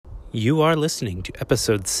You are listening to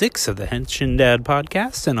episode 6 of the Henshin Dad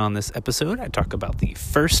podcast, and on this episode, I talk about the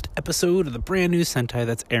first episode of the brand new Sentai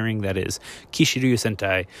that's airing, that is Kishiryū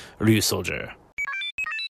Sentai Ryusoulger.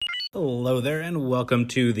 Hello there, and welcome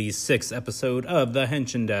to the 6th episode of the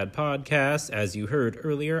Henshin Dad podcast. As you heard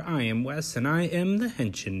earlier, I am Wes, and I am the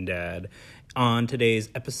Henshin Dad. On today's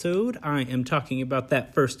episode, I am talking about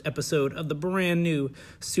that first episode of the brand new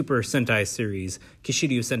Super Sentai series,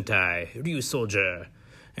 Kishiryū Sentai Ryusoulger.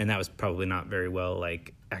 And that was probably not very well,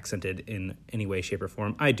 accented in any way, shape, or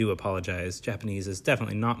form. I do apologize. Japanese is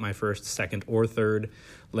definitely not my first, second, or third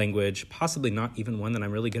language, possibly not even one that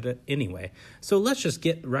I'm really good at anyway. So let's just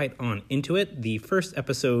get right on into it. The first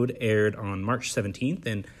episode aired on March 17th,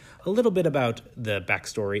 and a little bit about the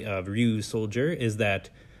backstory of Ryusoulger is that,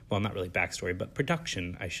 well, not really backstory, but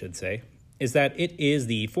production, I should say, is that it is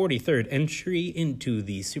the 43rd entry into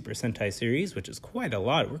the Super Sentai series, which is quite a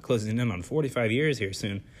lot. We're closing in on 45 years here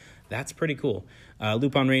soon. That's pretty cool.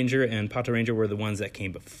 Lupin Ranger and Pata Ranger were the ones that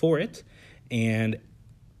came before it, and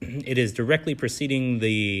it is directly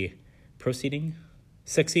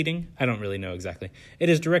succeeding? I don't really know exactly. It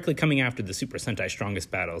is directly coming after the Super Sentai Strongest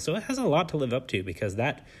Battle, so it has a lot to live up to, because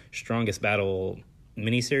that Strongest Battle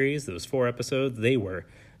miniseries, those 4 episodes, they were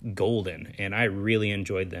golden, and I really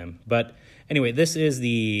enjoyed them. But anyway, this is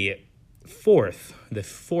the fourth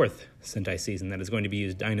Sentai season that is going to be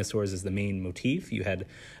used dinosaurs as the main motif. You had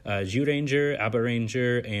Zyuranger, Aba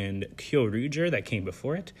Ranger, and Kyoryuger that came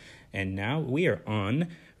before it, and now we are on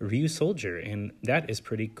Ryusoulger, and that is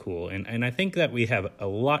pretty cool, and I think that we have a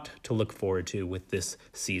lot to look forward to with this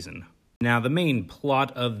season. Now, the main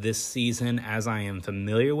plot of this season, as I am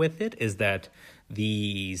familiar with it, is that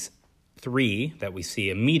these three Rangers that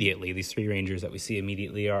we see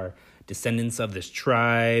immediately are descendants of this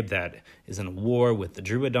tribe that is in a war with the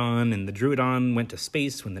Druidon, and the Druidon went to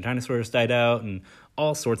space when the dinosaurs died out, and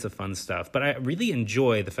all sorts of fun stuff. But I really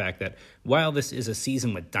enjoy the fact that while this is a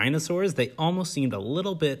season with dinosaurs, they almost seemed a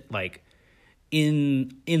little bit like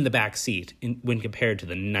in the back seat when compared to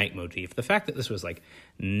the night motif. The fact that this was like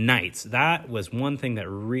knights, that was one thing that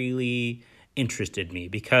really interested me,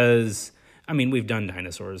 because I mean, we've done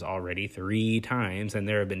dinosaurs already 3 times, and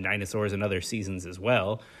there have been dinosaurs in other seasons as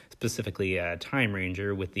well, specifically Time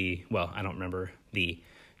Ranger with I don't remember the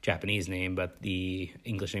Japanese name, but the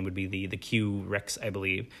English name would be the Q-Rex, I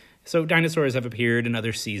believe. So dinosaurs have appeared in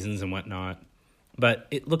other seasons and whatnot, but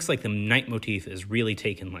it looks like the night motif is really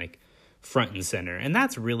taken front and center, and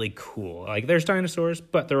that's really cool. There's dinosaurs,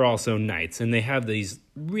 but they're also knights, and they have these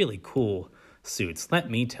really cool suits. Let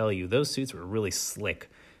me tell you, those suits were really slick,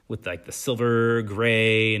 with the silver,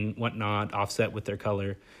 gray, and whatnot, offset with their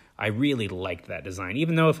color. I really liked that design,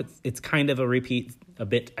 even though if it's kind of a repeat a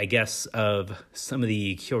bit, I guess, of some of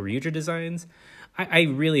the Kyoryuger designs. I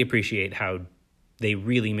really appreciate how they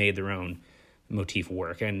really made their own motif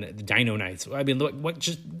work. And the Dino Knights, I mean, what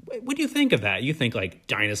do you think of that? You think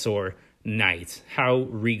dinosaur knights, how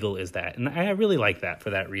regal is that? And I really like that for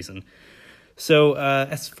that reason. So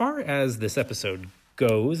as far as this episode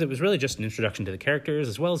goes, it was really just an introduction to the characters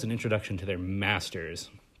as well as an introduction to their masters.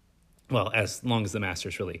 Well, as long as the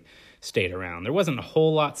masters really stayed around. There wasn't a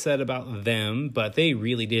whole lot said about them, but they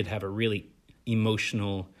really did have a real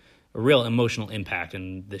emotional impact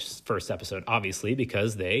in this first episode, obviously,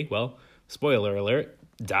 because they, spoiler alert,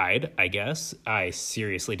 died, I guess. I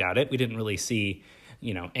seriously doubt it. We didn't really see,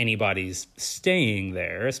 anybody's staying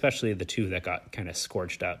there, especially the 2 that got kind of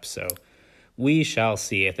scorched up, so we shall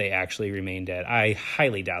see if they actually remain dead. I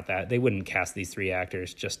highly doubt that. They wouldn't cast these 3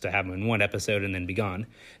 actors just to have them in one episode and then be gone.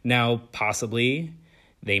 Now, possibly,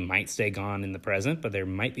 they might stay gone in the present, but there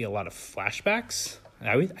might be a lot of flashbacks.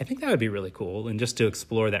 I think that would be really cool, and just to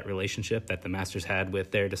explore that relationship that the Masters had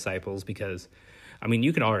with their disciples, because, I mean,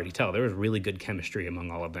 you could already tell there was really good chemistry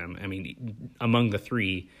among all of them. I mean, among the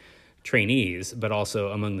 3 trainees, but also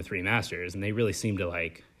among the 3 Masters, and they really seemed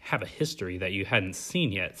to, have a history that you hadn't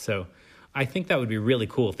seen yet, so I think that would be really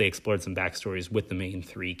cool if they explored some backstories with the main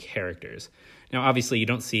 3 characters. Now, obviously, you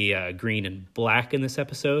don't see Green and Black in this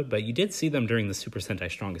episode, but you did see them during the Super Sentai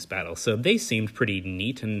Strongest Battle, so they seemed pretty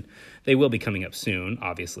neat, and they will be coming up soon,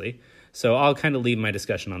 obviously. So I'll kind of leave my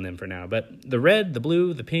discussion on them for now. But the red, the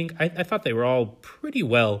blue, the pink, I thought they were all pretty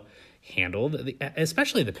well handled,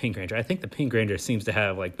 especially the Pink Ranger. I think the Pink Ranger seems to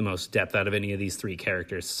have, the most depth out of any of these 3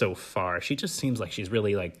 characters so far. She just seems like she's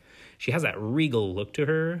really, she has that regal look to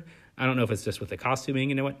her. I don't know if it's just with the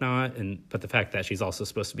costuming and whatnot, but the fact that she's also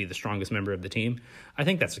supposed to be the strongest member of the team, I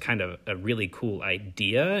think that's kind of a really cool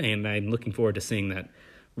idea, and I'm looking forward to seeing that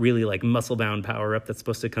really muscle-bound power-up that's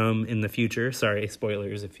supposed to come in the future. Sorry,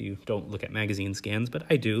 spoilers if you don't look at magazine scans, but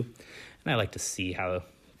I do, and I like to see how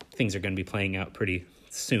things are going to be playing out pretty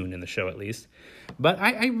soon in the show at least. But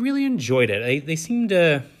I really enjoyed it. They seem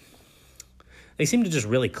to just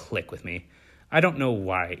really click with me. I don't know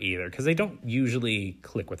why either, because they don't usually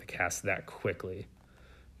click with a cast that quickly.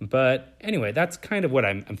 But anyway, that's kind of what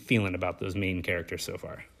I'm feeling about those main characters so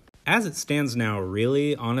far. As it stands now,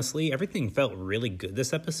 really, honestly, everything felt really good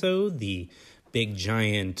this episode. The big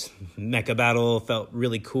giant mecha battle felt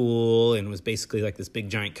really cool and was basically like this big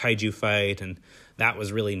giant kaiju fight, and that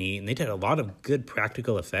was really neat. And they did a lot of good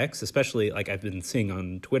practical effects, especially like I've been seeing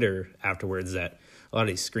on Twitter afterwards that a lot of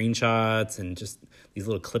these screenshots and just these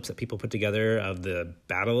little clips that people put together of the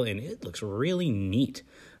battle, and it looks really neat,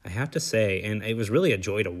 I have to say. And it was really a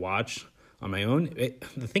joy to watch on my own.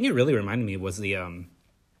 The thing it really reminded me was the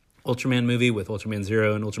Ultraman movie with Ultraman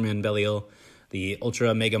Zero and Ultraman Belial, the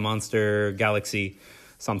Ultra Mega Monster Galaxy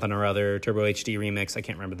something or other, Turbo HD remix, I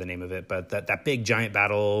can't remember the name of it, but that big giant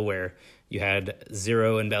battle where you had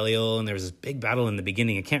Zero and Belial, and there was this big battle in the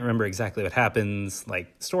beginning. I can't remember exactly what happens,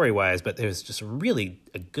 like, story-wise, but it was just really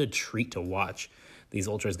a good treat to watch these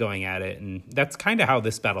Ultras going at it, and that's kind of how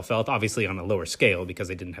this battle felt, obviously on a lower scale because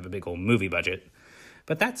they didn't have a big old movie budget.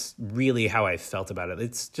 But that's really how I felt about it.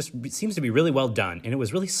 It seems to be really well done, and it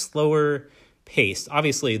was really slower paced.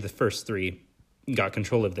 Obviously, the first three got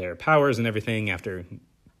control of their powers and everything after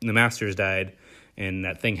the Masters died, and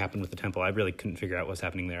that thing happened with the temple. I really couldn't figure out what was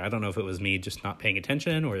happening there. I don't know if it was me just not paying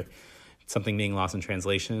attention or something being lost in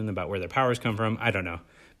translation about where their powers come from. I don't know.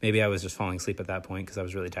 Maybe I was just falling asleep at that point because I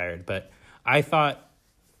was really tired. But I thought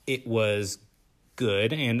it was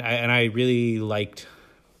good, and I really liked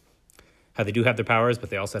how they do have their powers, but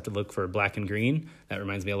they also have to look for black and green. That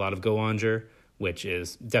reminds me a lot of Go Onger, which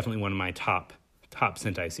is definitely one of my top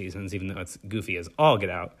Sentai seasons, even though it's goofy as all get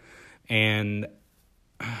out.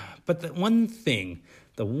 But the one thing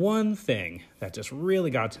that just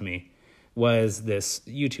really got to me was this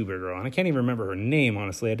YouTuber girl, and I can't even remember her name,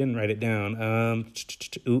 honestly. I didn't write it down.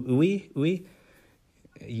 Uwe?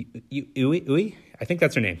 I think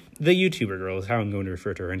that's her name. The YouTuber girl is how I'm going to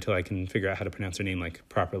refer to her until I can figure out how to pronounce her name like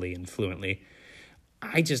properly and fluently.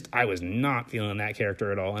 I was not feeling that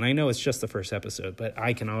character at all, and I know it's just the first episode, but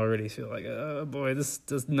I can already feel like, oh boy, this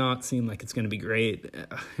does not seem like it's going to be great.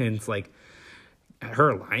 And it's like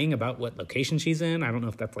her lying about what location she's in. I don't know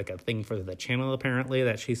if that's like a thing for the channel apparently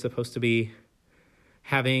that she's supposed to be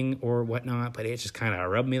having or whatnot, but it just kind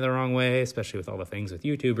of rubbed me the wrong way, especially with all the things with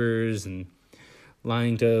YouTubers and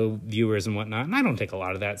lying to viewers and whatnot. And I don't take a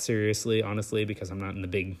lot of that seriously, honestly, because I'm not in the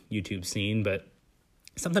big YouTube scene, but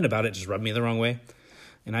something about it just rubbed me the wrong way.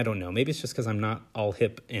 And I don't know, maybe it's just because I'm not all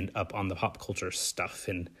hip and up on the pop culture stuff,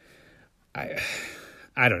 and I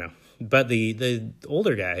don't know. But the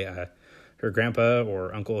older guy, her grandpa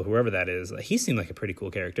or uncle, whoever that is, he seemed like a pretty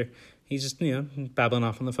cool character. He's just, babbling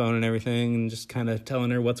off on the phone and everything and just kind of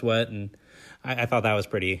telling her what's what, and I thought that was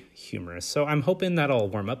pretty humorous. So I'm hoping that'll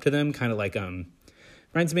warm up to them, kind of like,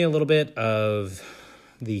 reminds me a little bit of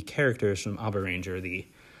the characters from Abba Ranger, the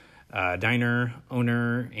diner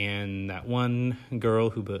owner, and that one girl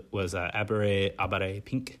who was Abare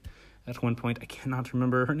Pink at one point. I cannot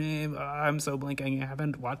remember her name. I'm so blanking. I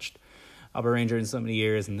haven't watched Abba Ranger in so many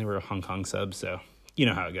years, and they were a Hong Kong sub, so you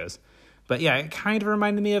know how it goes. But yeah, it kind of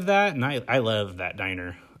reminded me of that, and I love that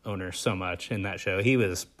diner owner so much in that show. He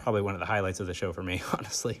was probably one of the highlights of the show for me,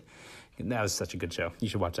 honestly. That was such a good show. You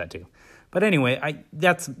should watch that too. But anyway,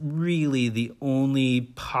 that's really the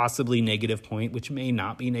only possibly negative point, which may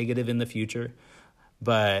not be negative in the future.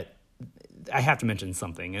 But I have to mention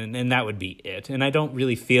something, and that would be it. And I don't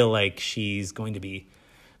really feel like she's going to be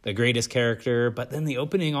the greatest character, but then the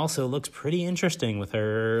opening also looks pretty interesting with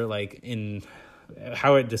her, like, in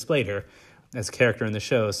how it displayed her as a character in the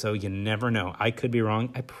show. So you never know. I could be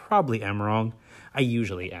wrong. I probably am wrong. I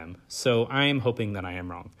usually am. So I'm hoping that I am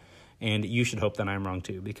wrong. And you should hope that I'm wrong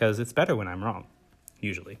too, because it's better when I'm wrong,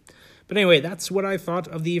 usually. But anyway, that's what I thought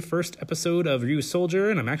of the first episode of Ryusoulger,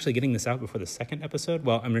 and I'm actually getting this out before the second episode.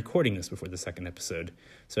 Well, I'm recording this before the second episode,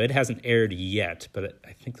 so it hasn't aired yet, but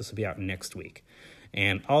I think this will be out next week.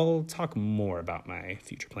 And I'll talk more about my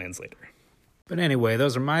future plans later. But anyway,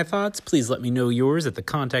 those are my thoughts. Please let me know yours at the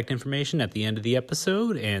contact information at the end of the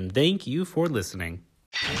episode, and thank you for listening.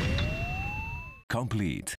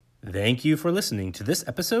 Complete. Thank you for listening to this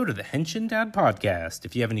episode of the Henshin Dad Podcast.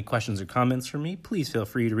 If you have any questions or comments for me, please feel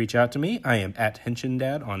free to reach out to me. I am at Henshin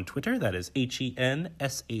Dad on Twitter. That is HENSHINDAD.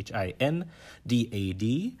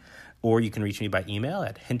 Or you can reach me by email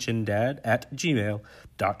at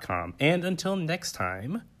henshindad@gmail.com. And until next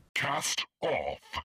time... Cast off.